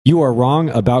You are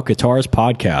wrong about guitars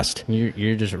podcast.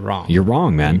 You're just wrong. You're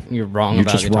wrong, man. You're wrong You're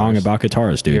about just guitars. wrong about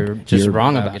guitars, dude. You're just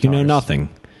wrong about guitars. You know nothing.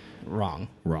 Wrong.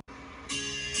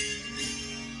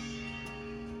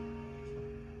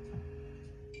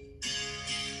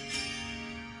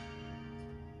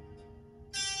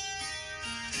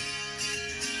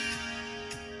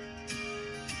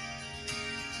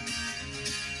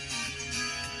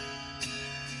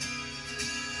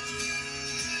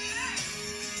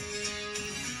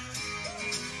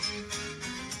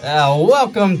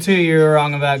 Welcome to your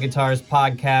Wrong About Guitars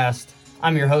podcast.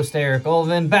 I'm your host, Eric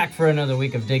Olvin, back for another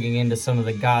week of digging into some of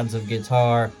the gods of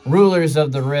guitar, rulers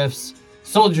of the riffs,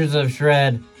 soldiers of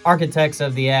shred, architects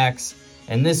of the axe,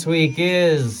 and this week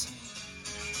is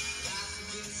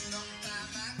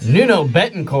Nuno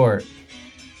Bettencourt.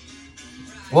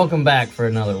 Welcome back for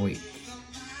another week.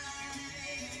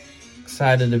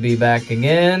 Excited to be back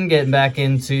again, getting back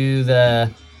into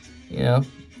the,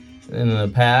 in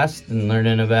the past and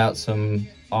learning about some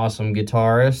awesome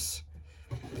guitarists.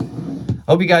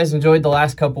 Hope you guys enjoyed the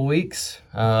last couple weeks,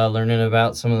 learning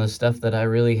about some of the stuff that I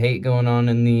really hate going on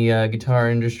in the guitar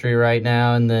industry right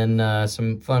now, and then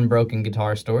some fun broken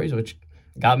guitar stories, which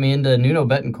got me into Nuno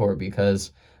Bettencourt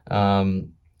because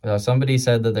somebody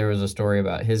said that there was a story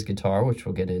about his guitar, which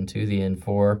we'll get into, the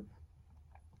N4,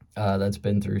 that's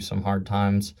been through some hard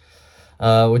times.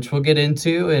 Which we'll get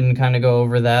into and kind of go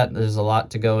over that. There's a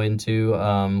lot to go into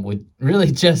with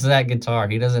really just that guitar.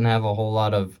 He doesn't have a whole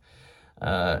lot of,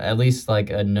 at least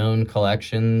like a known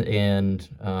collection, and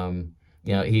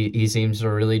he seems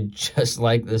to really just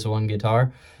like this one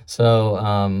guitar.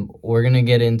 So we're gonna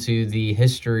get into the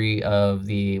history of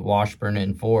the Washburn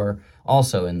N4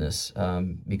 also in this,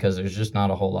 because there's just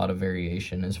not a whole lot of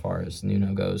variation as far as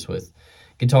Nuno goes with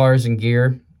guitars and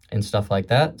gear and stuff like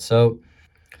that. So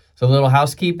a little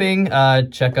housekeeping,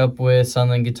 check up with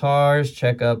Sunland Guitars,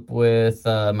 check up with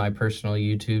my personal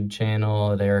YouTube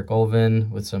channel at Eric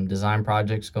Olvin with some design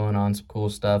projects going on, some cool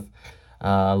stuff.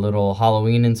 A little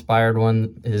Halloween-inspired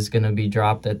one is going to be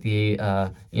dropped at the,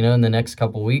 in the next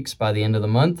couple weeks by the end of the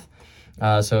month.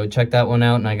 So check that one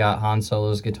out, and I got Han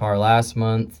Solo's guitar last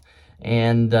month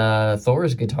and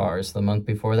Thor's guitars the month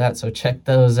before that, so check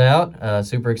those out.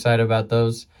 Super excited about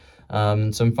those.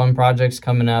 Some fun projects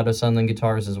coming out of Sunland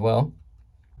Guitars as well.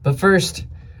 But first,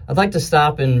 I'd like to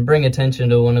stop and bring attention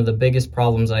to one of the biggest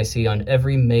problems I see on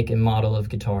every make and model of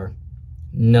guitar: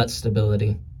 nut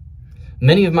stability.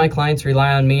 Many of my clients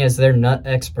rely on me as their nut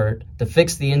expert to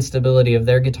fix the instability of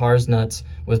their guitar's nuts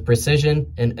with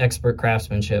precision and expert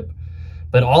craftsmanship.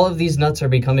 But all of these nuts are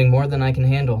becoming more than I can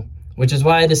handle, which is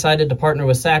why I decided to partner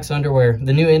with Sax Underwear,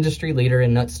 the new industry leader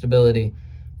in nut stability.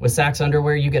 With Sax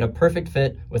Underwear, you get a perfect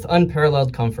fit with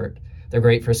unparalleled comfort. They're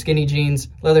great for skinny jeans,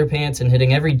 leather pants, and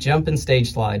hitting every jump and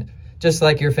stage slide. Just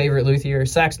like your favorite luthier,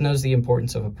 Sax knows the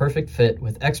importance of a perfect fit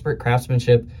with expert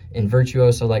craftsmanship and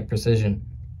virtuoso-like precision.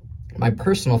 My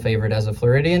personal favorite as a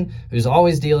Floridian, who's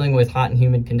always dealing with hot and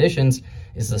humid conditions,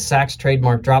 is the Sax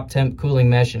trademark drop temp cooling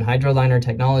mesh and hydroliner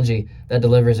technology that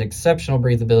delivers exceptional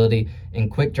breathability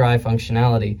and quick dry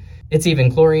functionality. It's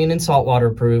even chlorine and saltwater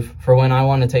proof for when I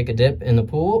want to take a dip in the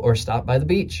pool or stop by the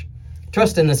beach.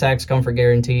 Trust in the Sax Comfort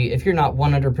Guarantee. If you're not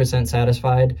 100%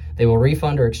 satisfied, they will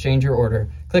refund or exchange your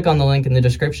order. Click on the link in the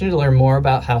description to learn more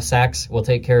about how Sax will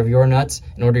take care of your nuts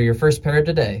and order your first pair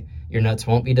today. Your nuts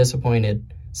won't be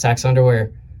disappointed. Sax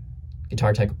Underwear,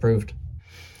 Guitar Tech approved.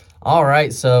 All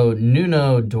right, so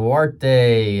Nuno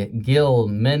Duarte Gil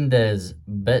Mendes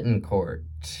Bettencourt.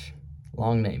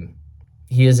 Long name.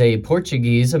 He is a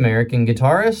Portuguese-American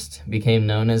guitarist, became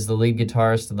known as the lead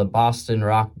guitarist of the Boston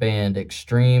rock band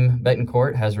Extreme.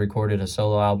 Bettencourt has recorded a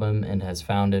solo album and has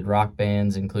founded rock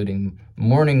bands including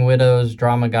Mourning Widows,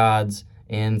 Drama Gods,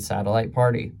 and Satellite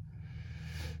Party.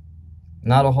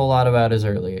 Not a whole lot about his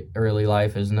early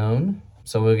life is known,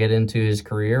 so we'll get into his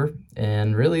career.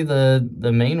 And really the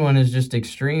main one is just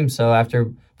Extreme. So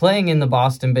after playing in the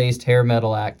Boston-based hair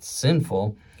metal act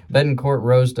Sinful, Bettencourt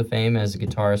rose to fame as a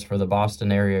guitarist for the Boston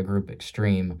area group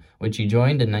Extreme, which he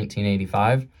joined in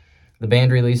 1985. The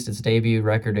band released its debut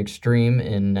record Extreme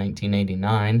in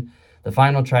 1989. The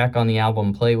final track on the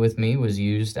album Play With Me was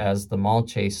used as the mall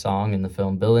chase song in the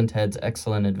film Bill and Ted's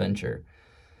Excellent Adventure.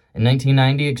 In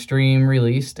 1990, Extreme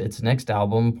released its next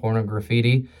album,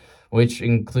 Pornograffiti, which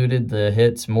included the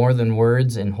hits More Than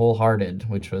Words and Wholehearted,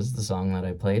 which was the song that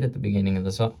I played at the beginning of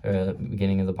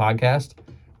the podcast.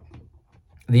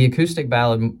 The acoustic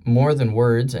ballad More Than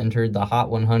Words entered the Hot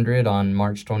 100 on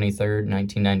March 23,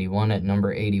 1991 at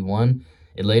number 81.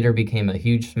 It later became a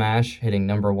huge smash, hitting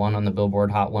number 1 on the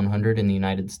Billboard Hot 100 in the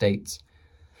United States.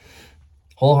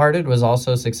 Wholehearted was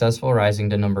also successful,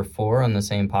 rising to number 4 on the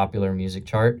same popular music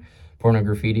chart. Porno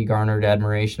Graffiti garnered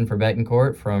admiration for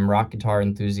Bettencourt from rock guitar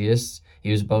enthusiasts. He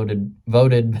was voted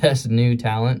Best New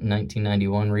Talent in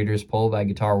 1991 Readers' Poll by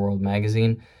Guitar World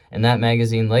magazine, and that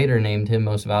magazine later named him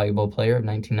Most Valuable Player of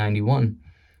 1991.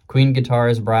 Queen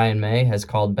guitarist Brian May has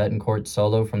called Bettencourt's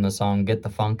solo from the song Get the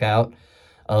Funk Out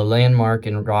a landmark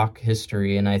in rock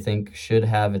history, and I think should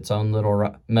have its own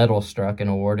little medal struck and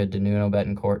awarded to Nuno,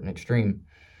 Bettencourt, and Extreme.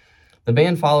 The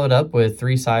band followed up with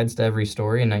Three Sides to Every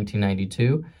Story in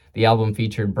 1992. The album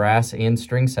featured brass and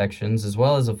string sections, as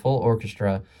well as a full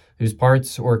orchestra, whose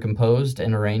parts were composed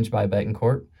and arranged by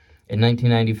Bettencourt. In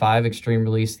 1995, Extreme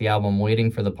released the album Waiting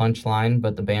for the Punchline,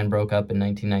 but the band broke up in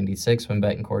 1996 when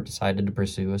Bettencourt decided to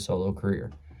pursue a solo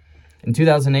career. In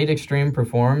 2008, Extreme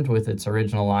performed with its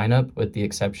original lineup, with the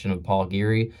exception of Paul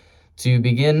Geary, to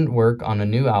begin work on a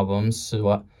new album,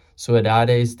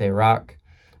 Ciudades de Rock.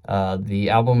 The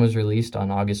album was released on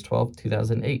August 12,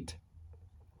 2008.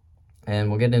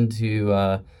 And we'll get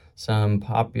into some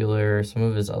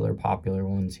of his other popular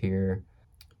ones here.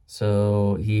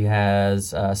 So he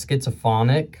has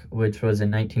Schizophonic, which was in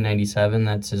 1997.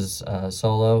 That's his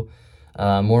solo.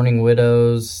 Mourning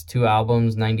Widows, 2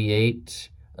 albums, 98.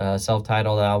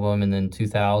 Self-titled album, and then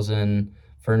 2000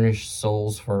 Furnished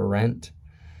Souls for Rent,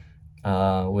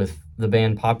 with the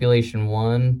band Population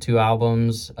 1, 2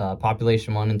 albums,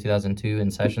 Population 1 in 2002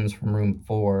 and Sessions from Room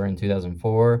 4 in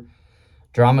 2004.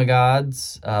 Drama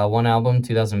Gods, 1 album,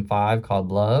 2005,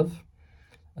 called Love.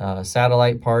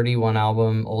 Satellite Party, 1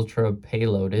 album, Ultra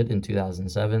Payloaded in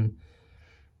 2007.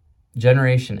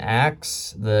 Generation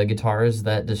Axe, the guitars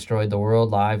that destroyed the world,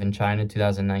 live in China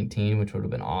 2019, which would have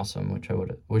been awesome, which I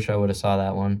wish I would have saw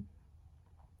that one.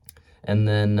 And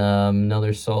then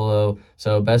another solo,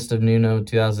 so Best of Nuno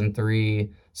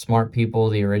 2003, Smart People,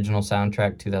 the original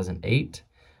soundtrack 2008.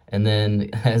 And then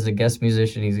as a guest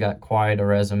musician, he's got quite a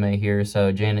resume here.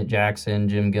 So Janet Jackson,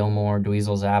 Jim Gilmore,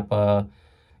 Dweezil Zappa,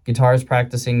 Guitars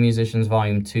Practicing Musicians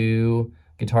Volume 2,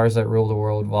 Guitars That Rule the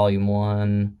World Volume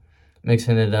 1,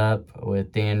 Mixing It Up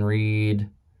with Dan Reed,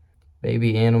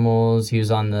 Baby Animals. He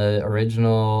was on the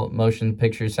original motion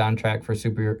picture soundtrack for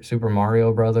Super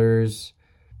Mario Brothers.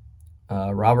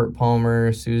 Robert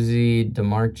Palmer, Susie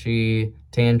DeMarchi,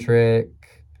 Tantric,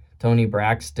 Tony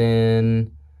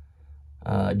Braxton,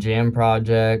 Jam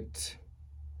Project,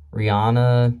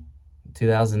 Rihanna,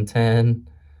 2010,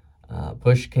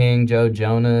 Push King, Joe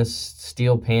Jonas,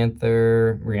 Steel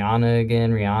Panther, Rihanna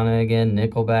again,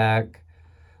 Nickelback.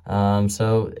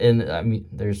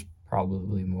 There's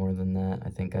probably more than that. I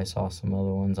think I saw some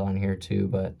other ones on here too,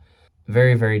 but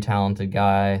very, very talented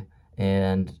guy.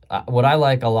 And what I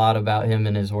like a lot about him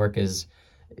and his work is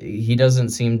he doesn't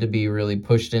seem to be really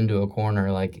pushed into a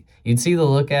corner. Like, you'd see the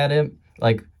look at him.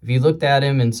 Like, if you looked at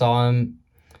him and saw him,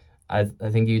 I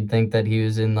think you'd think that he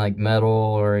was in, like, metal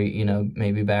or,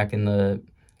 maybe back in the,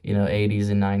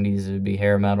 80s and 90s it would be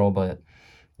hair metal. But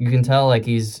you can tell, like,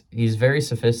 he's very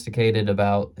sophisticated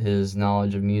about his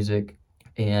knowledge of music.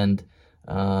 And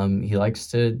he likes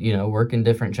to, work in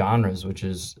different genres, which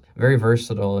is very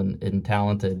versatile and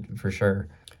talented for sure.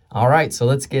 All right, so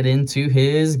let's get into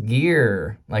his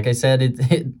gear. Like I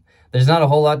said, there's not a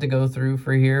whole lot to go through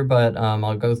for here, but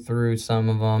I'll go through some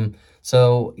of them.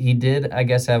 So he did, I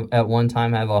guess, at one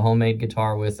time have a homemade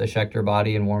guitar with a Schecter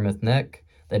body and Warmoth neck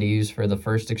that he used for the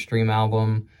first Extreme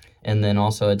album, and then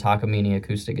also a Takamine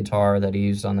acoustic guitar that he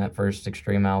used on that first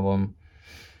Extreme album.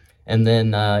 And then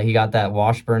he got that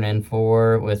Washburn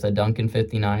N4 with a Duncan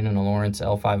 59 and a Lawrence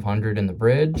L500 in the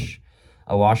bridge,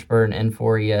 a Washburn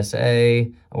N4 ESA,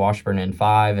 a Washburn N5,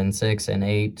 N6,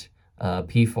 N8,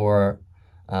 P4,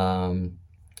 an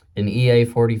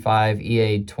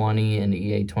EA45, EA20, and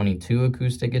EA22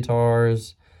 acoustic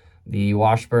guitars, the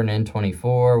Washburn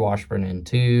N24, Washburn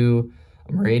N2,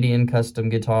 a Meridian custom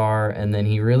guitar, and then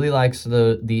he really likes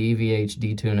the EVH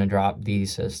D-Tune Drop D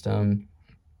system.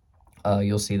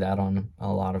 You'll see that on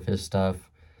a lot of his stuff.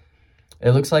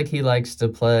 It looks like he likes to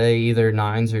play either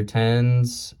 9s or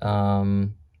 10s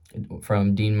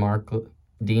from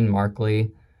Dean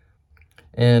Markley.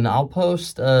 And I'll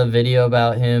post a video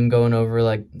about him going over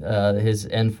his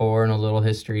N4 and a little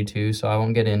history too, so I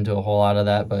won't get into a whole lot of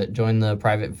that, but join the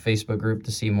private Facebook group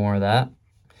to see more of that.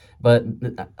 But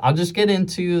I'll just get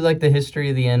into the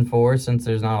history of the N4 since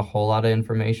there's not a whole lot of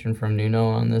information from Nuno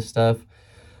on this stuff.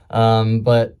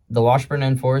 But the Washburn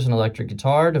N4 is an electric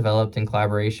guitar developed in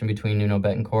collaboration between Nuno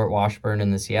Bettencourt, Washburn,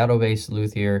 and the Seattle-based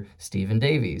luthier Stephen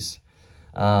Davies.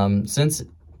 Since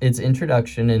its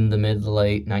introduction in the mid to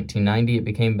late 1990, it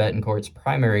became Bettencourt's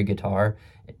primary guitar,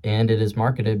 and it is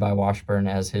marketed by Washburn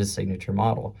as his signature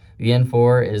model. The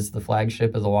N4 is the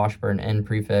flagship of the Washburn N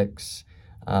prefix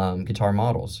guitar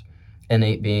models,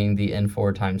 N8 being the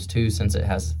N4 times 2 since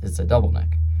it's a double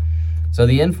neck. So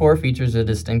the N4 features a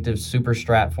distinctive super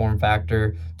strat form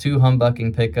factor, 2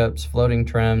 humbucking pickups, floating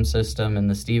trem system, and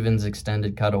the Stevens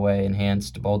extended cutaway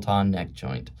enhanced bolt-on neck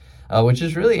joint, which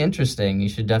is really interesting. You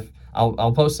should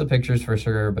I'll post the pictures for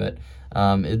sure, but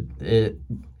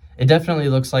it definitely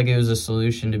looks like it was a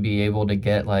solution to be able to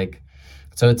get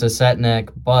so it's a set neck,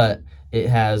 but it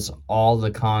has all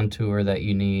the contour that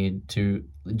you need to,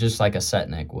 just like a set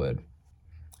neck would.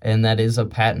 And that is a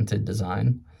patented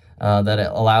design that it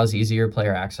allows easier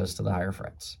player access to the higher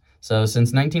frets. So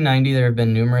since 1990, there have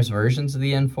been numerous versions of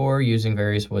the N4 using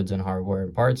various woods and hardware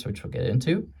and parts, which we'll get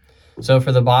into. So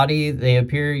for the body, they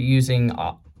appear using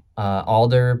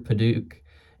alder, padauk,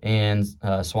 and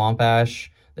swamp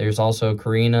ash. There's also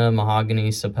Carina, mahogany,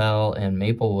 sapel, and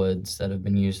maple woods that have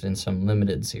been used in some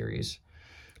limited series.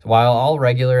 While all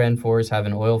regular N4s have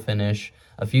an oil finish,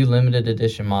 a few limited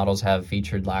edition models have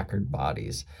featured lacquered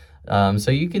bodies.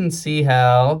 So you can see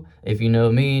how, if you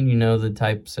know me and you know the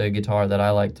types of guitar that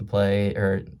I like to play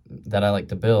or that I like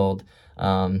to build,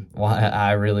 why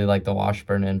I really like the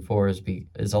Washburn N4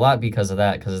 is a lot because of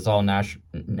that, because it's all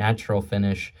natural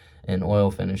finish and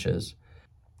oil finishes.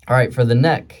 All right, for the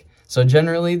neck. So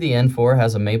generally the N4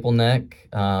 has a maple neck,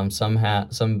 the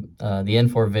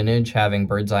N4 vintage having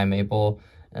bird's eye maple,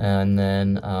 and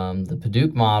then the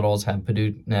padauk models have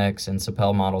padauk necks and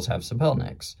sapel models have sapel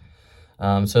necks.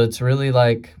 So it's really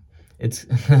like, it's,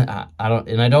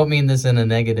 I don't mean this in a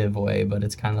negative way, but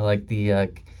it's kind of like the,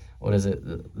 what is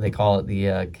it? They call it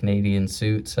the Canadian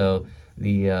suit. So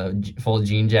the full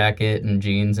jean jacket and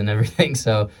jeans and everything.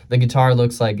 So the guitar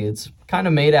looks like it's kind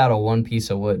of made out of one piece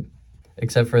of wood,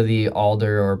 except for the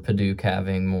alder or padauk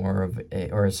having more of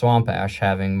or a swamp ash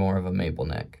having more of a maple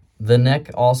neck. The neck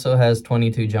also has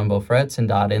 22 jumbo frets and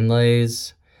dot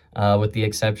inlays, with the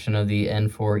exception of the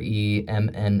N4E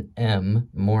MNM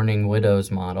Mourning Widows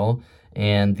model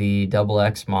and the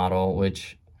XX model,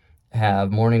 which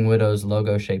have Mourning Widows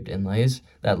logo-shaped inlays.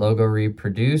 That logo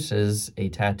reproduces a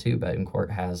tattoo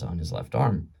Bettencourt has on his left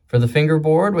arm. For the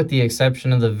fingerboard, with the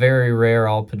exception of the very rare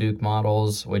all padauk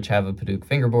models, which have a padauk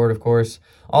fingerboard, of course,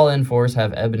 all N4s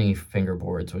have ebony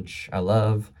fingerboards, which I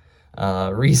love.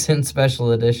 Recent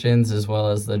special editions, as well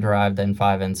as the derived N5,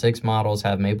 N6 models,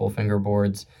 have maple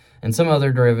fingerboards, and some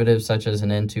other derivatives, such as an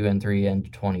N2,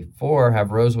 N3, N24,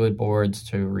 have rosewood boards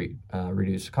to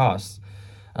reduce costs.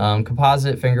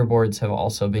 Composite fingerboards have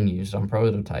also been used on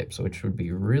prototypes, which would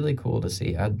be really cool to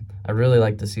see. I'd really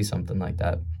like to see something like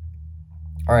that.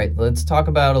 All right, let's talk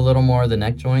about a little more of the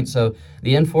neck joint. So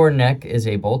the N4 neck is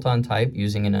a bolt-on type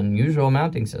using an unusual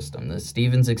mounting system, the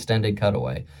Stevens extended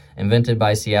cutaway, invented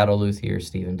by Seattle luthier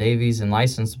Stephen Davies and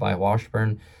licensed by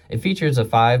Washburn. It features a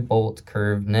 5-bolt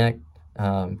curved neck,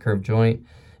 curved joint,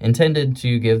 intended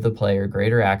to give the player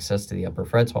greater access to the upper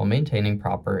frets while maintaining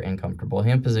proper and comfortable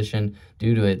hand position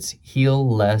due to its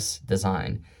heel-less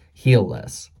design.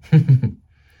 Heel-less.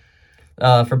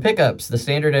 For pickups, the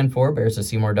standard N4 bears a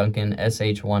Seymour Duncan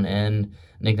SH1N,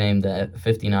 nicknamed the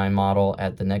 59 model,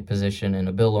 at the neck position, and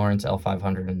a Bill Lawrence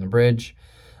L500 in the bridge.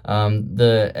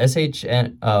 The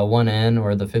SH1N,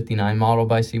 or the 59 model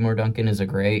by Seymour Duncan, is a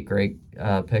great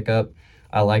pickup.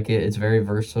 I like it. It's very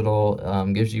versatile.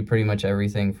 Gives you pretty much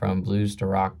everything from blues to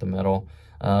rock to metal.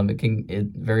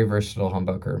 Very versatile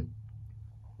humbucker.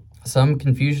 Some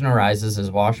confusion arises as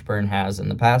Washburn has in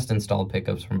the past installed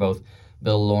pickups from both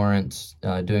Bill Lawrence,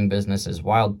 doing business as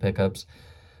Wild Pickups,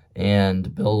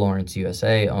 and Bill Lawrence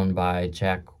USA, owned by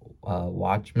Jack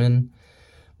Watchman.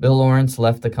 Bill Lawrence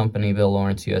left the company Bill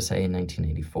Lawrence USA in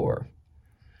 1984.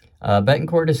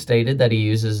 Bettencourt has stated that he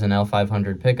uses an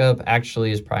L500 pickup. Actually,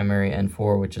 his primary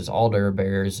N4, which is Alder,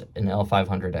 bears an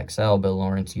L500 XL Bill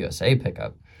Lawrence USA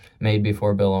pickup, made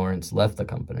before Bill Lawrence left the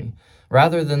company,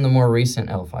 rather than the more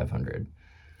recent L500.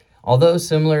 Although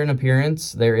similar in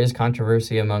appearance, there is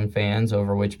controversy among fans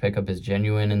over which pickup is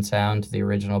genuine in sound to the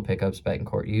original pickups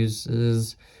Bettencourt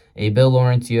uses. A Bill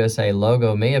Lawrence USA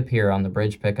logo may appear on the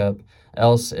bridge pickup,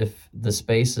 else if the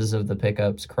spaces of the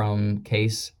pickup's chrome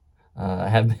case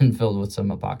have been filled with some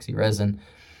epoxy resin.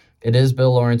 It is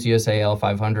Bill Lawrence USA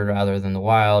L500 rather than the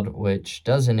Wild, which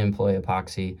doesn't employ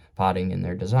epoxy potting in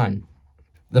their design.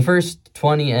 The first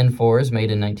 20 N4s made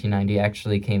in 1990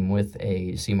 actually came with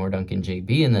a Seymour Duncan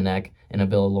JB in the neck and a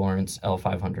Bill Lawrence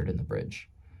L500 in the bridge.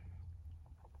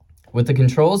 With the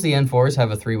controls, the N4s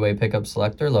have a 3-way pickup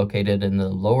selector located in the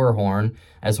lower horn,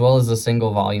 as well as a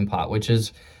single volume pot, which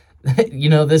is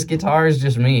This guitar is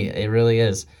just me. It really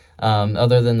is.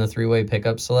 Other than the three-way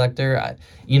pickup selector,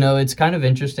 it's kind of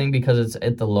interesting because it's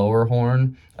at the lower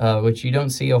horn, which you don't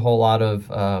see a whole lot of,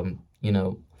 a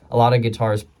lot of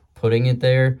guitars putting it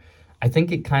there. I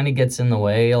think it kind of gets in the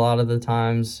way a lot of the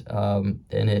times, and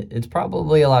it's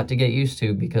probably a lot to get used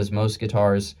to because most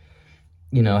guitars,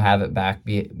 have it back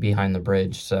behind the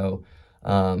bridge. So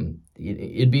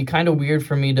it'd be kind of weird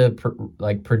for me to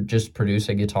just produce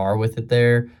a guitar with it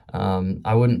there.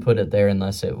 I wouldn't put it there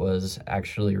unless it was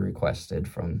actually requested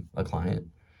from a client.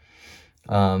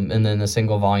 And then the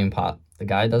single volume pot, the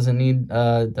guy doesn't need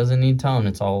tone.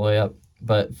 It's all the way up.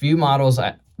 But few models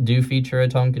do feature a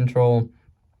tone control,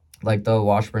 like the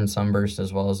Washburn Sunburst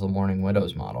as well as the Mourning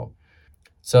Widows model.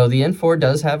 So the N4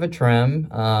 does have a trim.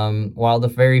 While the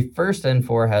very first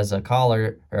N4 has a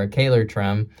collar or a Kahler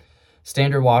trim,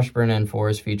 standard Washburn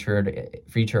N4s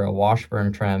feature a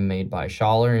Washburn trim made by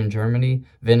Schaller in Germany.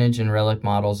 Vintage and relic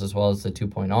models as well as the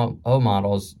 2.0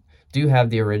 models do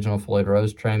have the original Floyd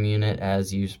Rose trim unit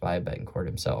as used by Bettencourt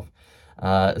himself.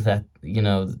 I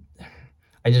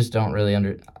just don't really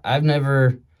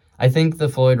I think the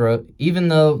Floyd Rose, even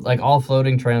though like all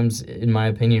floating trims in my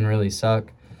opinion really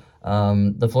suck,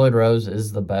 the Floyd Rose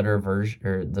is the better version,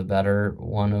 or the better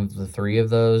one of the three of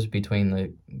those between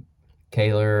the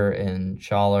Kahler and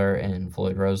Schaller and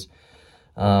Floyd Rose.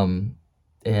 And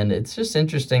it's just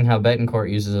interesting how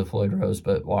Bettencourt uses a Floyd Rose,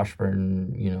 but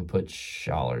Washburn, puts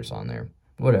Schallers on there.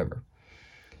 Whatever.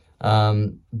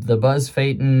 The Buzz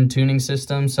Phaeton tuning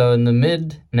system. So in the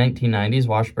mid-1990s,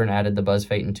 Washburn added the Buzz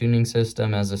Phaeton tuning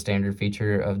system as a standard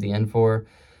feature of the N4.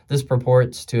 This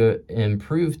purports to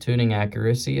improve tuning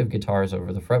accuracy of guitars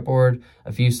over the fretboard.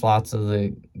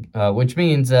 Which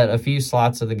means that a few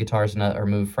slots of the guitar's nut are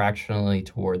moved fractionally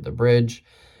toward the bridge,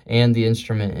 and the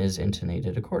instrument is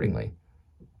intonated accordingly.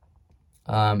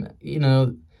 I've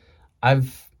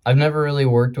never really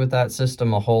worked with that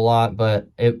system a whole lot, but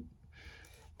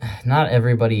not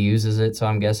everybody uses it, so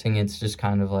I'm guessing it's just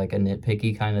kind of like a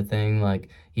nitpicky kind of thing. Like,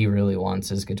 he really wants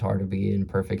his guitar to be in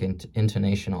perfect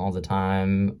intonation all the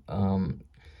time,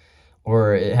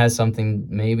 or it has something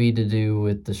maybe to do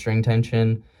with the string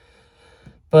tension.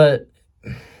 But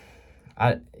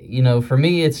for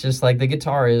me, it's just like the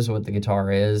guitar is what the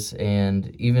guitar is,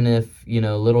 and even if,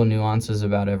 little nuances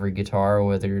about every guitar,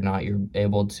 whether or not you're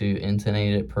able to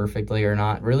intonate it perfectly or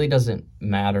not, really doesn't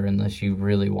matter unless you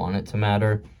really want it to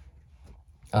matter.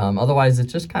 Otherwise,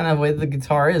 it's just kind of the way the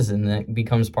guitar is, and it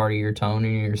becomes part of your tone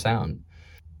and your sound.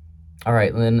 All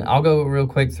right, then I'll go real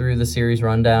quick through the series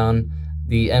rundown.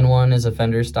 The N1 is a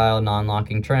Fender-style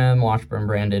non-locking trim, Washburn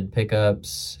branded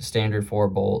pickups, standard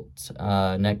 4-bolt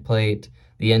neck plate.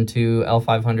 The N2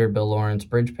 L500 Bill Lawrence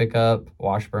bridge pickup,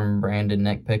 Washburn branded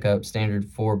neck pickup,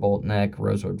 standard 4-bolt neck,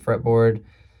 rosewood fretboard.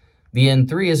 The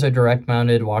N3 is a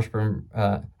direct-mounted Washburn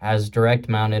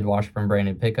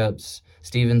branded pickups,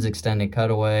 Stevens extended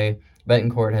cutaway.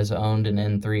 Bettencourt has owned an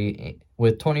N3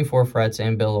 with 24 frets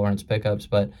and Bill Lawrence pickups,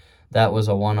 but that was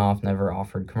a one-off, never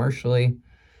offered commercially.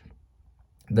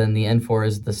 Then the N4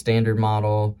 is the standard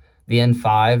model. The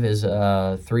N5 is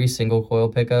 3 single coil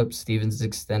pickups, Stevens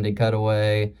extended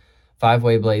cutaway,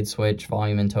 5-way blade switch,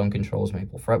 volume and tone controls,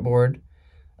 maple fretboard,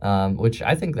 which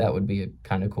I think that would be a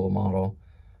kind of cool model.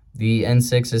 The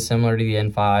N6 is similar to the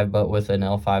N5, but with an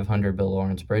L500 Bill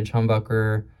Lawrence bridge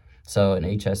humbucker, so an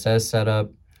HSS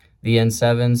setup. The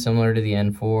N7, similar to the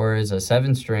N4, is a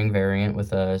 7-string variant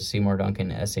with a Seymour Duncan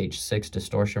SH6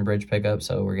 distortion bridge pickup,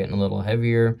 so we're getting a little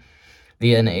heavier.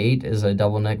 The N8 is a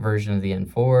double neck version of the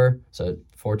N4, so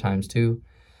 4x2.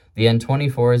 The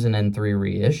N24 is an N3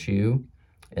 reissue,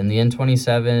 and the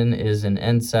N27 is an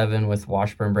N7 with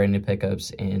Washburn branded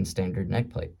pickups and standard neck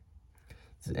plate.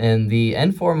 And the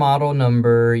N4 model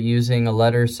number, using a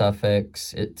letter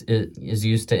suffix, it is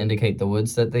used to indicate the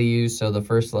woods that they use. So the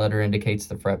first letter indicates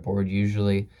the fretboard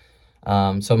usually.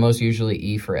 So most usually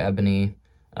E for ebony.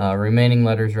 Remaining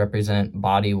letters represent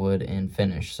body, wood, and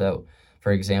finish. So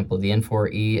for example, the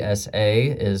N4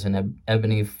 ESA is an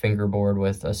ebony fingerboard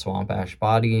with a swamp ash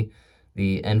body.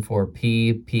 The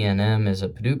N4P PNM is a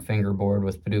Padauk fingerboard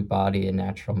with Padauk body and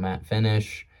natural matte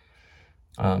finish.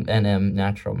 NM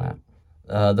natural matte.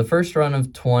 The first run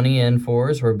of 20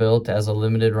 N4s were built as a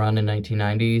limited run in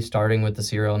 1990, starting with the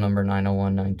serial number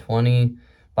 901-920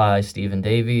 by Stephen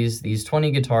Davies. These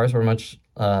 20 guitars were much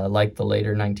like the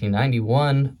later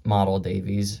 1991 model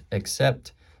Davies,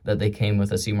 except that they came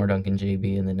with a Seymour Duncan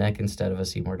JB in the neck instead of a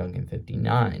Seymour Duncan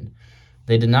 59.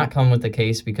 They did not come with the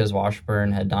case because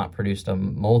Washburn had not produced a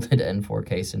molded N4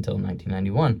 case until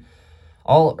 1991.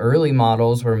 All early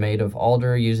models were made of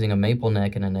alder using a maple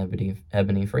neck and an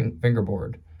ebony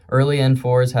fingerboard. Early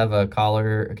N4s have a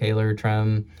collar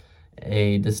trim,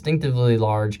 a distinctively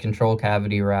large control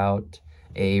cavity route,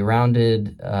 a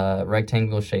rounded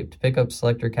rectangle-shaped pickup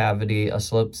selector cavity, a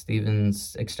sloped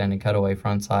Stevens extended cutaway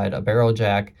front side, a barrel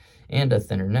jack, and a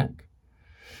thinner neck.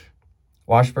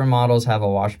 Washburn models have a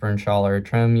Washburn-Schaller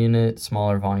trim unit,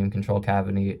 smaller volume control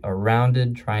cavity, a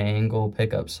rounded triangle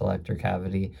pickup selector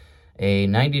cavity, a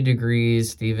 90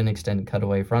 degrees Stevens extended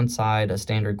cutaway front side, a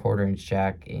standard 1/4-inch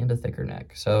jack, and a thicker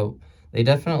neck. So they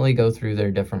definitely go through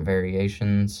their different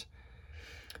variations.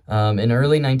 In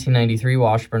early 1993,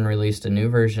 Washburn released a new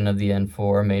version of the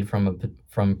N4 made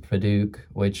from Paducah,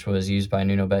 which was used by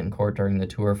Nuno Bettencourt during the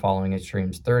tour following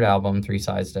Extreme's third album, Three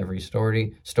Sides to Every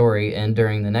Story, and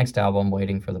during the next album,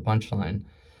 Waiting for the Punchline,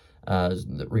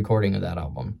 the recording of that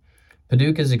album.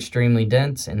 Paducah is extremely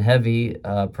dense and heavy,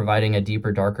 providing a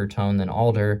deeper, darker tone than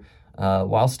alder,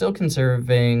 while still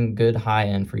conserving good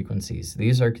high-end frequencies.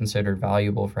 These are considered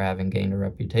valuable for having gained a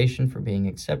reputation for being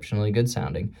exceptionally good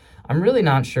sounding. I'm really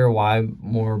not sure why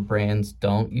more brands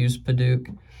don't use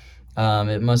Paducah.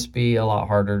 It must be a lot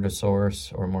harder to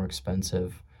source or more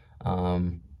expensive,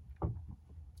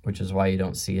 which is why you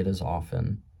don't see it as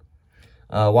often.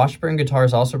 Washburn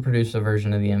Guitars also produced a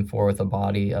version of the N4 with a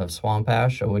body of swamp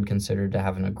ash, a wood considered to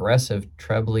have an aggressive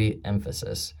trebly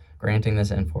emphasis, granting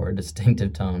this N4 a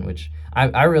distinctive tone, which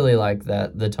I really like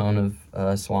the tone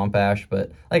of swamp ash,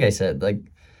 but like I said,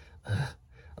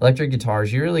 electric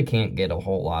guitars, you really can't get a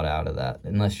whole lot out of that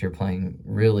unless you're playing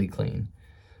really clean.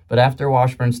 But after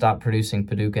Washburn stopped producing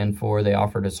Paducah N4, they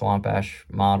offered a swamp ash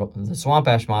model. The swamp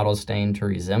ash model is stained to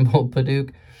resemble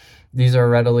Paducah. These are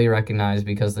readily recognized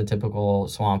because the typical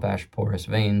swamp ash porous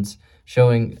veins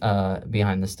showing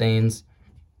behind the stains.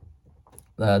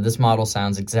 This model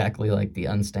sounds exactly like the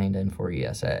unstained N4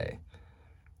 ESA.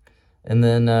 And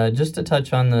then just to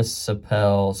touch on the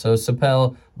Sapel. So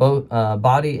Sapel, both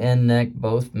body and neck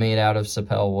both made out of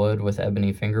Sapel wood with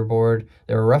ebony fingerboard.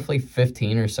 There were roughly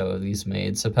 15 or so of these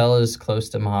made. Sapel is close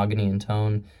to mahogany in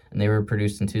tone, and they were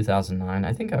produced in 2009.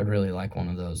 I think I would really like one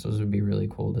of those. Those would be really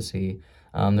cool to see.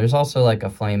 There's also like a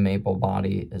flame maple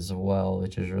body as well,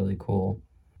 which is really cool.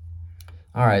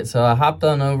 All right, so I hopped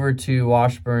on over to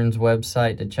Washburn's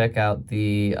website to check out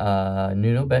the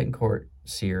Nuno Bettencourt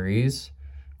series.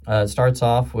 It starts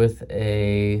off with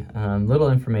a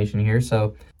little information here.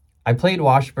 So I played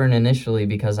Washburn initially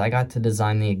because I got to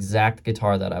design the exact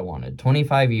guitar that I wanted.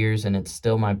 25 years and it's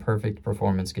still my perfect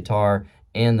performance guitar,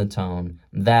 and the tone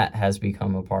that has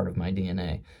become a part of my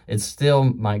DNA. It's still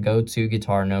my go-to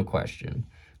guitar, no question.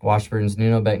 Washburn's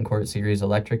Nuno Bettencourt series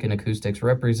electric and acoustics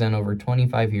represent over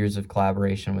 25 years of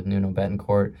collaboration with Nuno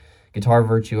Bettencourt, guitar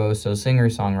virtuoso,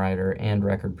 singer-songwriter, and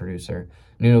record producer.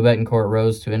 Nuno Bettencourt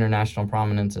rose to international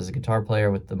prominence as a guitar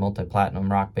player with the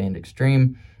multi-platinum rock band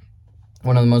Extreme,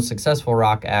 one of the most successful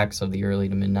rock acts of the early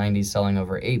to mid-90s, selling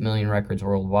over 8 million records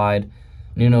worldwide.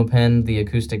 Nuno penned the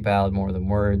acoustic ballad More Than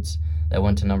Words that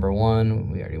went to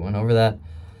 #1. We already went over that.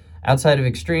 Outside of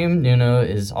Extreme, Nuno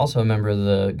is also a member of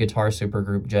the guitar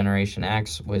supergroup Generation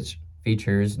X, which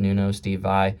features Nuno, Steve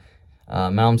Vai,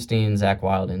 Malmsteen, Zakk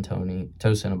Wylde, and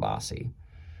Tosin Abasi.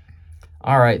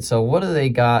 All right, so what do they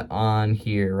got on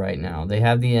here right now? They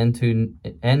have the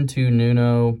N2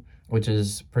 Nuno, which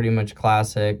is pretty much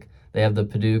classic. They have the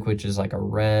Paducah, which is like a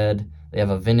red. They have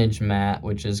a vintage matte,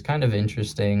 which is kind of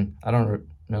interesting. I don't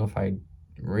know if I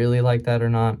really like that or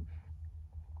not.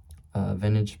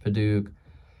 Vintage Paducah,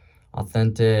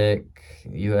 authentic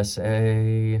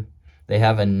USA. They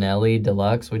have a Nelly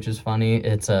Deluxe, which is funny.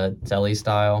 It's a Telly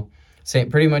style.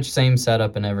 Pretty much same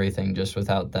setup and everything, just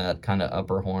without that kind of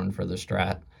upper horn for the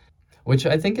Strat, which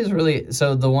I think is really...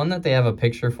 So the one that they have a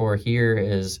picture for here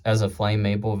is as a flame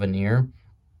maple veneer.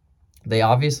 They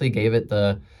obviously gave it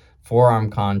the forearm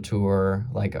contour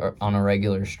like on a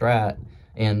regular Strat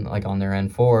and like on their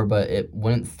N4, but it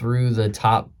went through the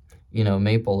top,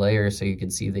 maple layer so you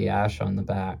could see the ash on the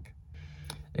back.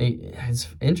 It's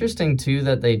interesting too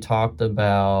that they talked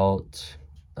about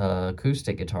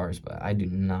acoustic guitars, but I do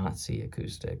not see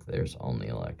acoustic. There's only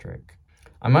electric.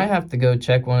 I might have to go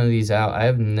check one of these out. I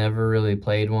have never really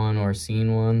played one or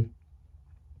seen one,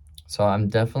 so I'm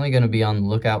definitely going to be on the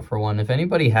lookout for one. If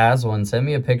anybody has one, send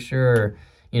me a picture, or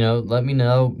let me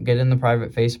know. Get in the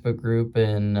private Facebook group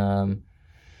and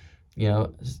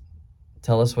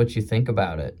tell us what you think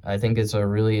about it. I think it's a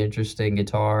really interesting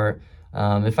guitar.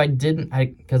 If I didn't,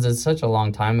 because it's such a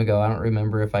long time ago, I don't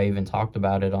remember if I even talked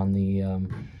about it on the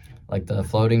the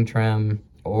floating trim,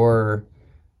 or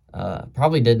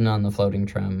probably didn't on the floating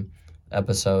trim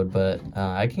episode, but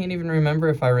I can't even remember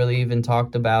if I really even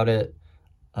talked about it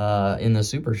in the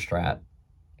Super Strat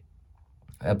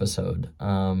episode.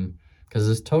 because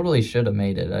this totally should have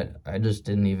made it. I just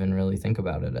didn't even really think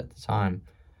about it at the time.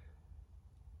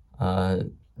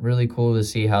 Really cool to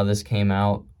see how this came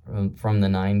out from the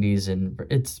 90s, and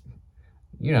it's,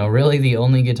 you know, really the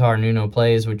only guitar Nuno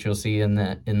plays, which you'll see in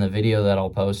the video that I'll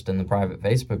post in the private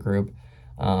Facebook group.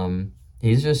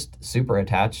 He's just super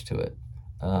attached to it.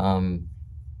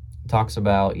 Talks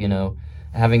about, you know,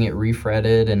 having it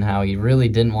refretted and how he really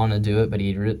didn't want to do it, but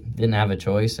he didn't have a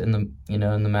choice in the, you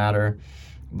know, in the matter.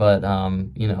 But,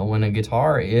 you know, when a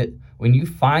guitar, when you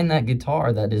find that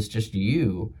guitar that is just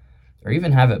you, or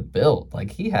even have it built,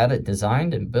 like he had it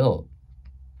designed and built.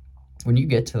 When you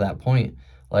get to that point,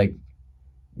 like,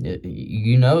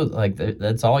 you know, like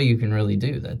that's all you can really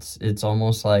do. It's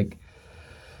almost like,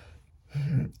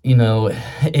 you know,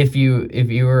 if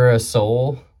you were a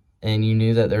soul and you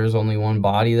knew that there was only one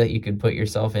body that you could put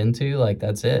yourself into, like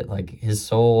that's it. Like his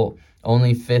soul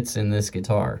only fits in this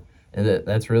guitar. And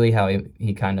that's really how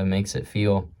he kind of makes it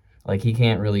feel. Like he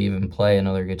can't really even play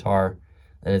another guitar,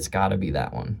 that it's got to be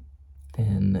that one.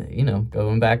 And, you know,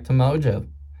 going back to Mojo,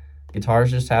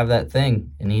 guitars just have that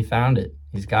thing, and he found it.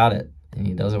 He's got it, and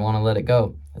he doesn't want to let it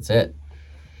go. That's it.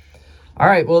 All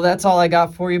right, well, that's all I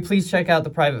got for you. Please check out the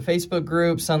private Facebook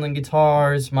group, Sunland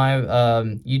Guitars, my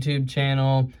YouTube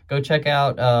channel. Go check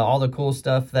out all the cool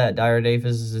stuff that Dyer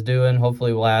Davis is doing.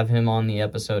 Hopefully we'll have him on the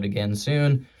episode again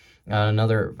soon,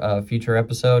 another future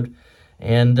episode.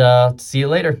 And see you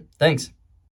later. Thanks.